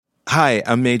Hi,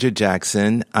 I'm Major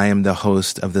Jackson. I am the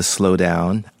host of The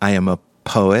Slowdown. I am a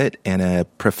poet and a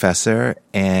professor,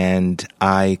 and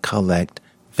I collect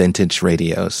vintage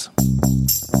radios.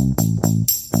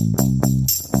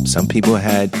 Some people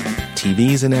had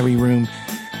TVs in every room.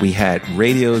 We had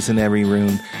radios in every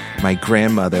room. My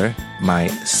grandmother, my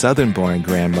Southern-born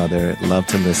grandmother, loved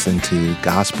to listen to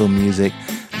gospel music.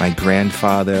 My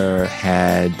grandfather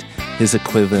had his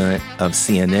equivalent of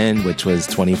CNN, which was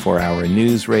 24-hour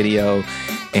news radio.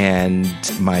 And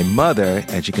my mother,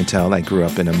 as you can tell, I grew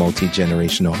up in a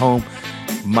multi-generational home.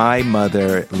 My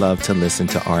mother loved to listen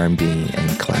to R&B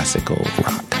and classical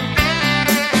rock.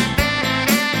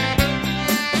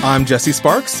 I'm Jesse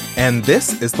Sparks, and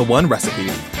this is The One Recipe,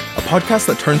 a podcast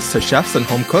that turns to chefs and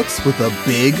home cooks with a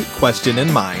big question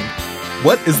in mind.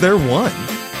 What is their one?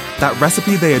 That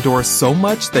recipe they adore so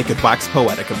much they could wax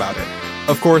poetic about it.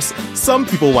 Of course, some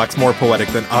people wax more poetic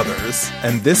than others,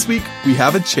 and this week we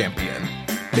have a champion,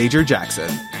 Major Jackson.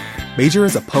 Major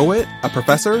is a poet, a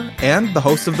professor, and the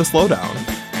host of The Slowdown,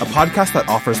 a podcast that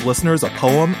offers listeners a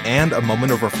poem and a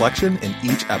moment of reflection in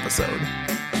each episode.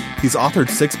 He's authored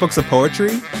 6 books of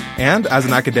poetry, and as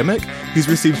an academic, he's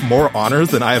received more honors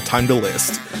than I have time to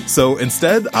list. So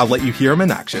instead, I'll let you hear him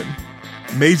in action.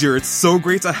 Major, it's so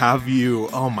great to have you.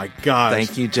 Oh my gosh.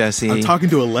 Thank you, Jesse. I'm talking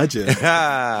to a legend.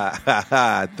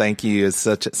 Thank you. It's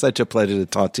such a pleasure to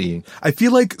talk to you. I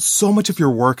feel like so much of your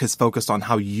work is focused on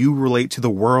how you relate to the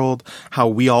world, how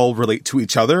we all relate to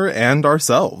each other and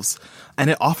ourselves. And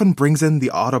it often brings in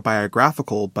the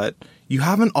autobiographical, but you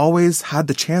haven't always had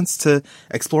the chance to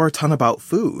explore a ton about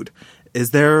food.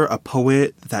 Is there a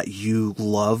poet that you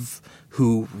love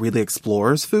who really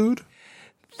explores food?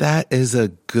 That is a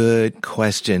good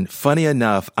question. Funny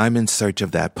enough, I'm in search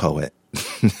of that poet.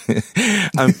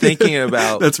 I'm thinking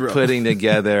about putting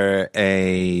together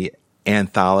a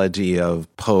anthology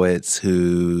of poets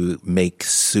who make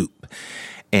soup.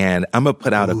 And I'm going to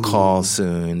put out a call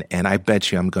soon, and I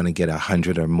bet you I'm going to get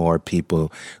 100 or more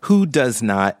people who does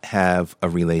not have a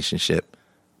relationship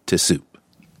to soup.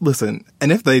 Listen,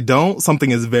 and if they don't, something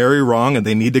is very wrong and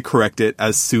they need to correct it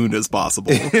as soon as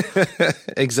possible.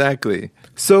 Exactly.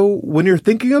 So when you're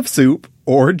thinking of soup,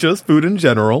 or just food in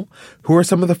general, who are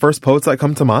some of the first poets that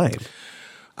come to mind?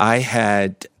 I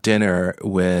had dinner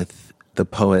with the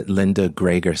poet Linda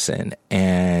Gregerson,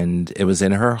 and it was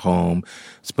in her home.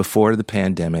 It's before the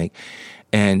pandemic,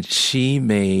 and she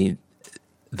made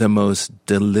the most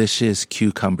delicious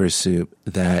cucumber soup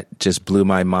that just blew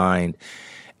my mind.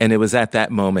 And it was at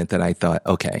that moment that I thought,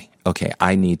 okay,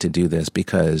 I need to do this,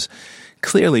 because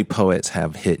clearly poets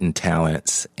have hidden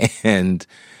talents, and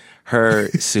her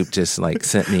soup just like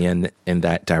sent me in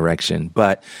that direction.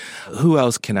 But who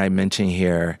else can I mention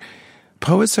here?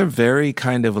 Poets are very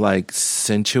kind of like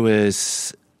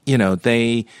sensuous. You know,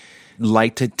 they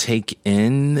like to take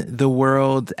in the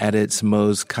world at its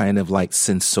most kind of like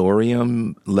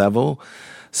sensorium level.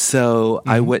 So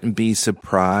I wouldn't be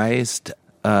surprised.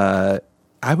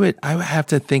 I would have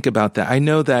to think about that. I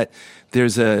know that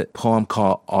there's a poem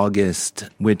called August,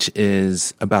 which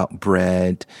is about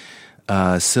bread.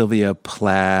 Sylvia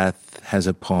Plath has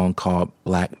a poem called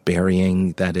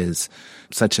Blackberrying that is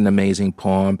such an amazing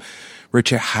poem.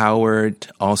 Richard Howard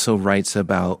also writes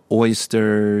about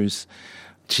oysters.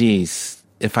 Geez,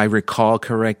 if I recall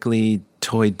correctly,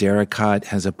 Toy Derricott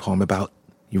has a poem about,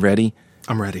 you ready?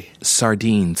 I'm ready.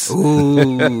 Sardines.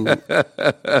 Ooh.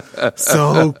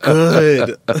 So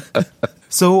good.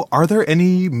 So are there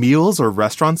any meals or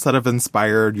restaurants that have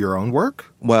inspired your own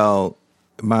work? Well,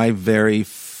 my very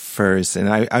first, and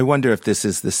I wonder if this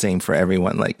is the same for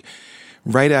everyone, like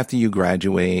right after you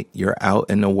graduate, you're out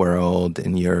in the world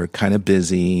and you're kind of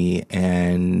busy,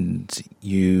 and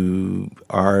you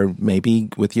are maybe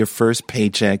with your first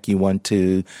paycheck, you want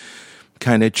to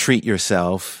kind of treat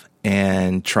yourself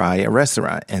and try a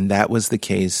restaurant. And that was the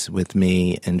case with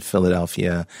me in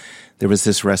Philadelphia. There was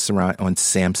this restaurant on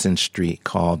Sampson Street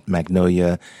called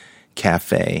Magnolia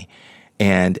Cafe.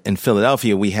 And in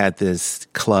Philadelphia, we had this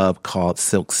club called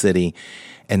Silk City,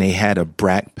 and they had a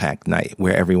Brat Pack night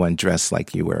where everyone dressed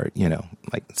like you were, you know,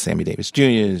 like Sammy Davis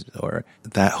Jr. or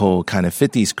that whole kind of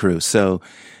 50s crew. So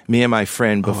me and my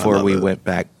friend, before we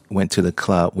went to the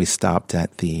club, we stopped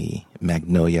at the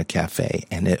Magnolia Cafe,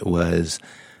 and it was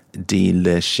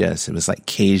delicious. It was like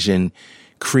Cajun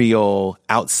Creole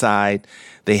outside.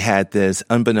 They had this,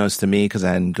 unbeknownst to me, because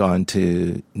I hadn't gone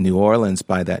to New Orleans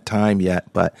by that time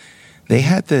yet, but They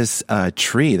had this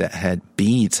tree that had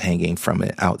beads hanging from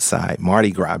it outside,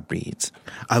 Mardi Gras beads.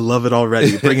 I love it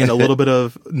already. Bringing a little bit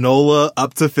of NOLA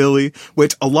up to Philly,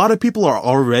 which a lot of people are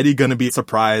already going to be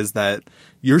surprised that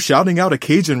you're shouting out a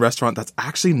Cajun restaurant that's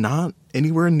actually not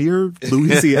anywhere near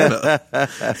Louisiana.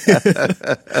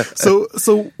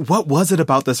 So what was it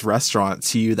about this restaurant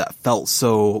to you that felt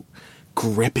so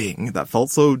gripping, that felt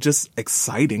so just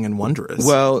exciting and wondrous?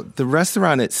 Well, the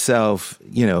restaurant itself,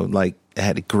 like it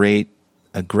had a great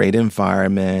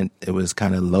environment. It was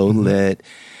kind of low lit.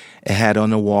 It had on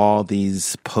the wall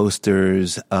these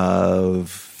posters of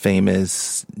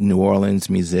famous New Orleans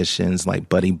musicians like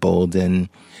Buddy Bolden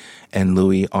and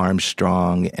Louis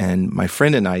Armstrong. And my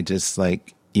friend and I just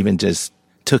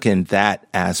took in that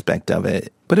aspect of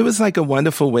it. But it was like a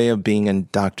wonderful way of being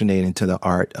indoctrinated into the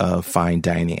art of fine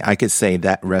dining. I could say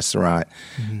that restaurant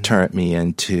turned me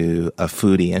into a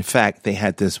foodie. In fact, they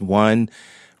had this one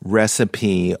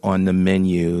recipe on the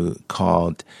menu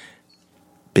called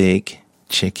Big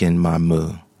Chicken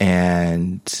Mamou.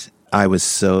 And I was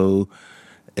so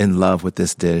in love with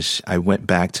this dish. I went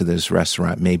back to this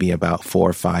restaurant maybe about 4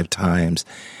 or 5 times.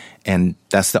 And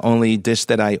that's the only dish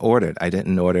that I ordered. I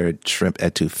didn't order shrimp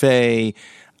etouffee.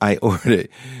 I ordered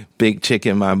Big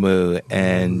Chicken Mamou.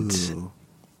 And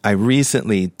I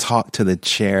recently talked to the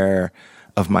chair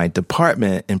of my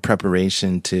department in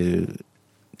preparation to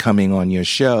coming on your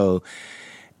show.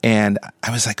 And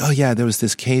I was like, oh yeah, there was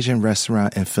this Cajun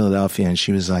restaurant in Philadelphia. And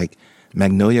she was like,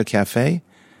 Magnolia Cafe?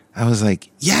 I was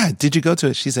like, yeah, did you go to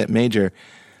it? She said, Major,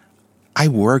 I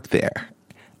work there.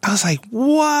 I was like,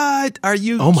 what? Are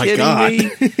you kidding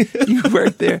me? You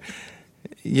work there?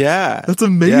 Yeah. That's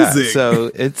amazing. Yeah.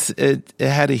 So it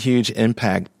had a huge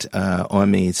impact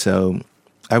on me. So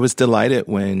I was delighted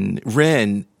when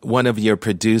Ren, one of your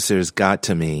producers, got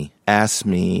to me, asked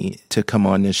me to come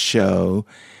on this show.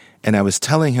 And I was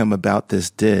telling him about this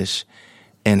dish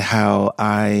and how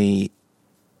I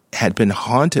had been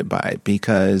haunted by it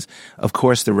because, of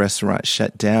course, the restaurant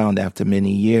shut down after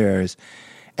many years.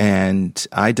 And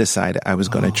I decided I was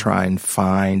going to try and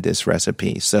find this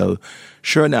recipe. So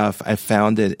sure enough, I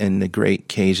found it in the great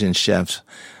Cajun chef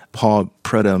Paul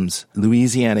Prudhomme's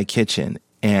Louisiana Kitchen.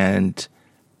 And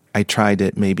I tried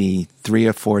it maybe 3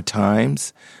 or 4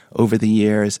 times over the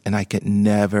years, and I could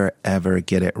never, ever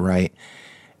get it right.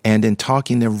 And in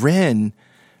talking to Ren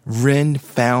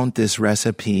found this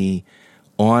recipe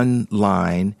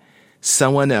online.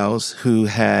 Someone else who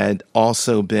had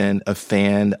also been a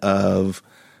fan of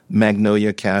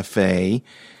Magnolia Cafe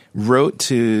wrote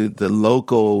to the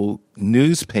local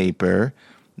newspaper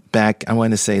back, I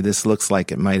want to say this looks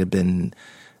like it might have been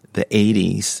the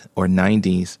 80s or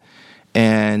 90s.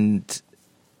 And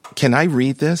can I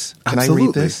read this? Can Absolutely. I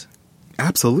read this?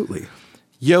 Absolutely.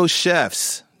 Yo,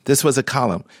 chefs. This was a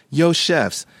column. Yo,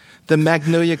 chefs. The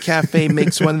Magnolia Cafe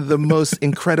makes one of the most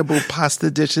incredible pasta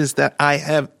dishes that I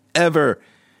have ever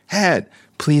had.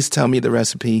 Please tell me the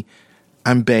recipe.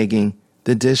 I'm begging.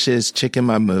 The dish is chicken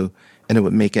mamou, and it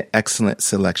would make an excellent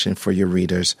selection for your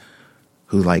readers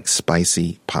who like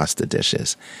spicy pasta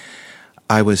dishes.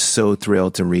 I was so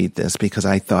thrilled to read this because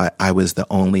I thought I was the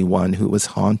only one who was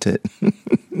haunted.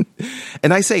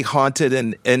 And I say haunted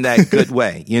in that good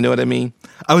way. You know what I mean?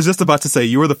 I was just about to say,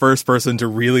 you were the first person to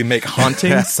really make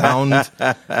haunting sound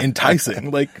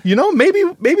enticing. Like, maybe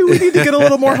we need to get a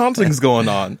little more hauntings going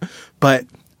on. But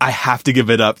I have to give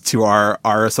it up to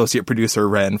our associate producer,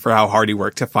 Ren, for how hard he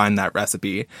worked to find that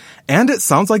recipe. And it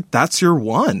sounds like that's your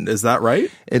one. Is that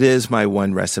right? It is my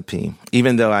one recipe.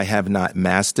 Even though I have not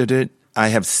mastered it, I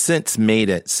have since made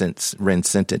it since Ren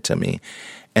sent it to me.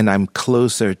 And I'm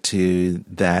closer to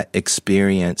that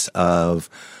experience of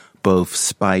both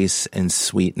spice and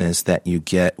sweetness that you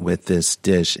get with this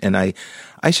dish. And I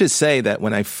should say that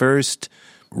when I first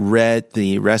read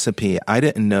the recipe, I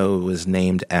didn't know it was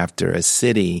named after a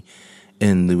city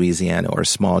in Louisiana or a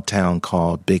small town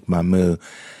called Big Mamou.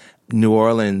 New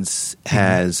Orleans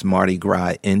has Mardi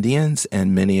Gras Indians,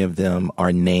 and many of them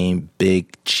are named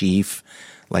Big Chief,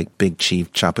 like Big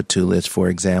Chief Tchoupitoulas, for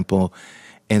example.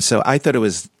 And so I thought it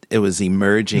was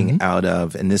emerging out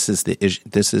of, and this is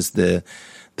the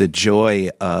joy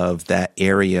of that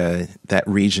area, that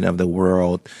region of the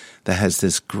world that has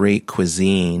this great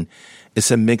cuisine.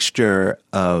 It's a mixture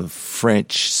of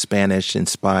French, Spanish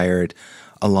inspired,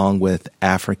 along with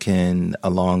African,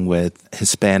 along with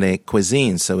Hispanic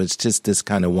cuisine. So it's just this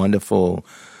kind of wonderful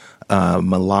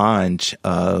melange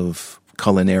of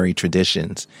culinary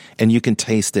traditions. And you can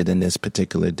taste it in this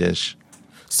particular dish.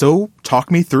 So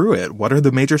talk me through it. What are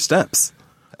the major steps?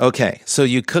 Okay, so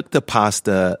you cook the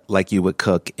pasta like you would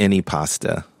cook any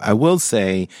pasta. I will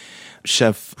say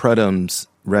Chef Prudhomme's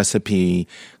recipe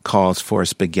calls for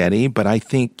spaghetti, but I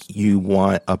think you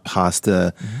want a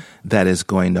pasta that is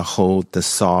going to hold the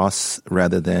sauce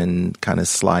rather than kind of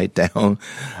slide down.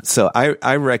 So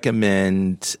I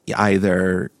recommend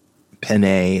either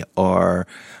penne or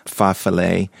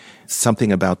farfalle.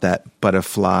 Something about that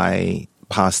butterfly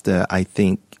pasta, I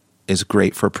think, is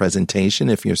great for presentation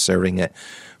if you're serving it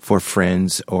for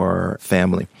friends or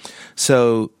family.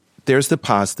 So there's the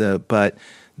pasta, but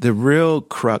the real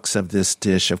crux of this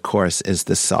dish, of course, is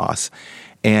the sauce.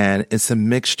 And it's a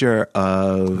mixture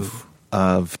of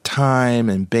thyme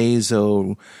and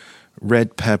basil,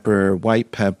 red pepper,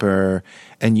 white pepper.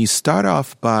 And you start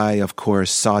off by, of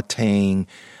course, sauteing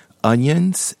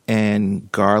onions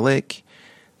and garlic.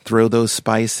 Throw those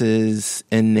spices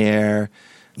in there.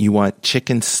 You want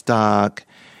chicken stock.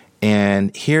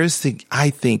 And here's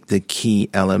I think the key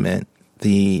element.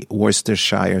 The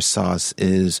Worcestershire sauce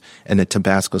and the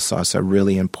Tabasco sauce are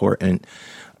really important.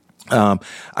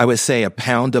 I would say a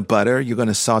pound of butter. You're going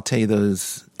to saute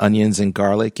those onions and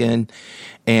garlic in,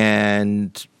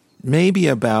 and maybe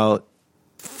about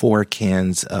 4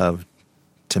 cans of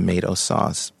tomato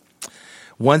sauce.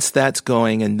 Once that's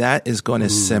going, and that is going to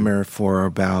simmer for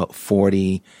about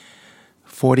 40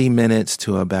 minutes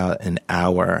to about an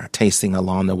hour, tasting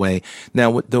along the way.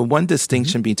 Now, the one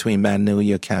distinction between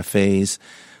Magnolia Cafe's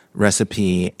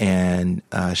recipe and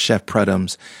Chef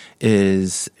Prudhom's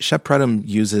is Chef Prudhom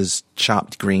uses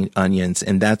chopped green onions,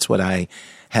 and that's what I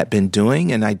had been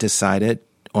doing, and I decided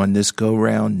on this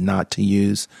go-round not to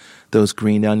use those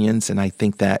green onions, and I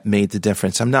think that made the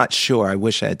difference. I'm not sure. I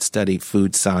wish I had studied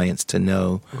food science to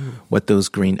know what those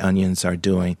green onions are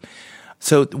doing.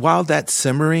 So while that's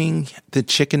simmering, the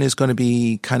chicken is going to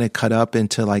be kind of cut up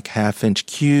into like 1/2-inch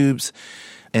cubes.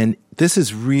 And this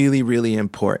is really, really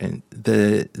important.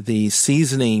 The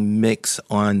seasoning mix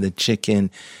on the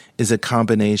chicken is a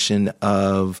combination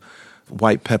of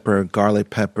white pepper, garlic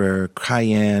pepper,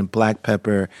 cayenne, black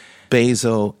pepper,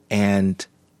 basil, and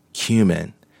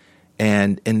cumin.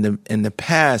 And in the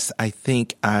past, I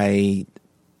think I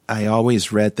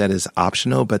always read that as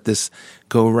optional, but this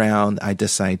go round, I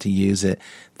decided to use it.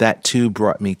 That too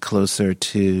brought me closer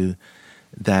to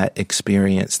that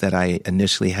experience that I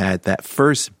initially had, that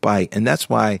first bite. And that's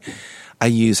why I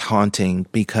use haunting,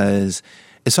 because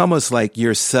it's almost like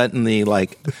you're suddenly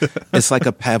like, it's like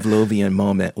a Pavlovian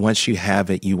moment. Once you have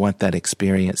it, you want that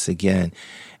experience again.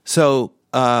 So,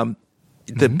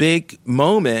 the big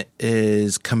moment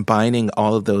is combining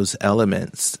all of those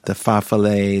elements, the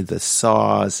farfalle, the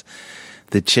sauce,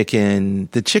 the chicken.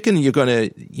 The chicken, you're going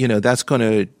to, that's going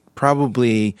to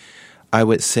probably, I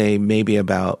would say, maybe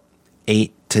about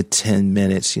 8 to 10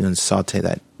 minutes. You know, saute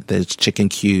the chicken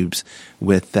cubes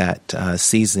with that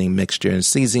seasoning mixture. And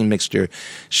seasoning mixture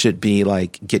should be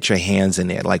like, get your hands in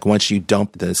there. Like once you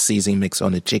dump the seasoning mix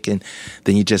on the chicken,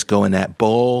 then you just go in that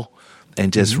bowl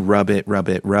and just rub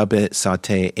it,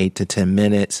 saute 8 to 10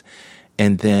 minutes,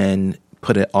 and then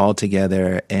put it all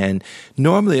together. And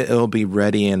normally it'll be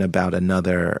ready in about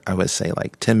another, I would say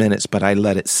like 10 minutes, but I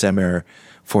let it simmer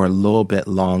for a little bit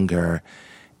longer.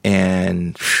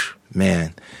 And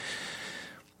man,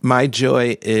 my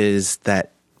joy is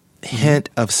that hint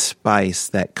of spice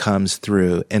that comes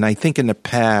through. And I think in the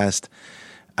past,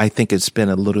 I think it's been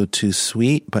a little too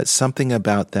sweet, but something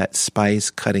about that spice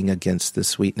cutting against the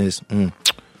sweetness,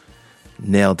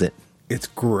 nailed it. It's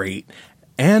great.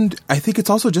 And I think it's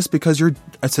also just because you're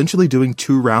essentially doing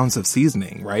 2 rounds of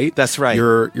seasoning, right? That's right.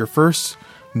 You're first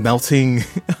melting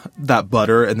that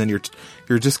butter, and then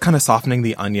you're just kind of softening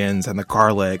the onions and the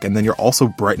garlic, and then you're also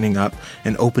brightening up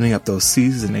and opening up those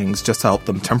seasonings just to help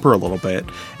them temper a little bit.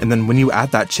 And then when you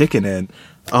add that chicken in,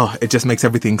 it just makes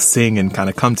everything sing and kind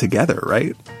of come together,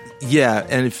 right? Yeah,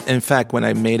 and in fact, when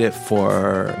I made it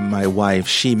for my wife,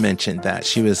 she mentioned that.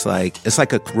 She was like, it's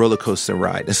like a roller coaster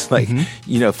ride. It's like,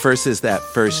 first is that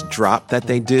first drop that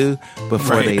they do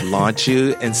before they launch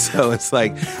you. And so it's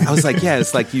like, I was like, yeah,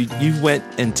 it's like you went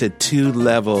into 2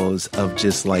 levels of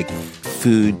just like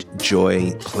food,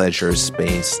 joy, pleasure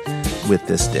space with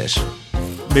this dish.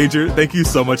 Major, thank you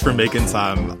so much for making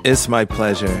time. It's my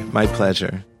pleasure. My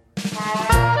pleasure.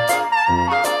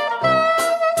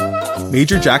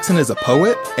 Major Jackson is a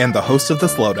poet and the host of The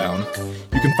Slowdown.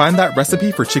 You can find that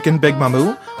recipe for Chicken Big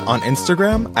Mamou on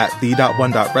Instagram at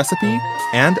the.one.recipe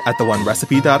and at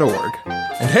theonerecipe.org.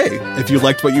 And hey, if you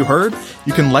liked what you heard,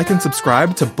 you can like and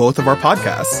subscribe to both of our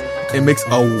podcasts. It makes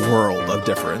a world of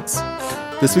difference.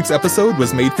 This week's episode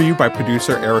was made for you by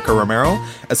producer Erica Romero,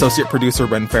 associate producer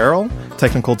Ren Farrell,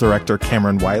 technical director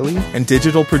Cameron Wiley, and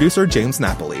digital producer James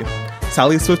Napoli.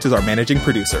 Sally Swift is our managing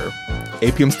producer.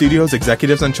 APM Studios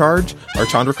executives in charge are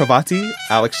Chandra Kavati,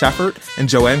 Alex Schaffert, and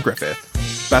Joanne Griffith.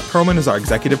 Beth Perlman is our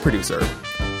executive producer.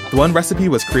 The One Recipe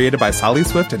was created by Sally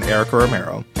Swift and Erica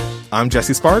Romero. I'm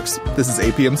Jesse Sparks. This is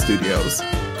APM Studios.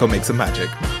 Go make some magic.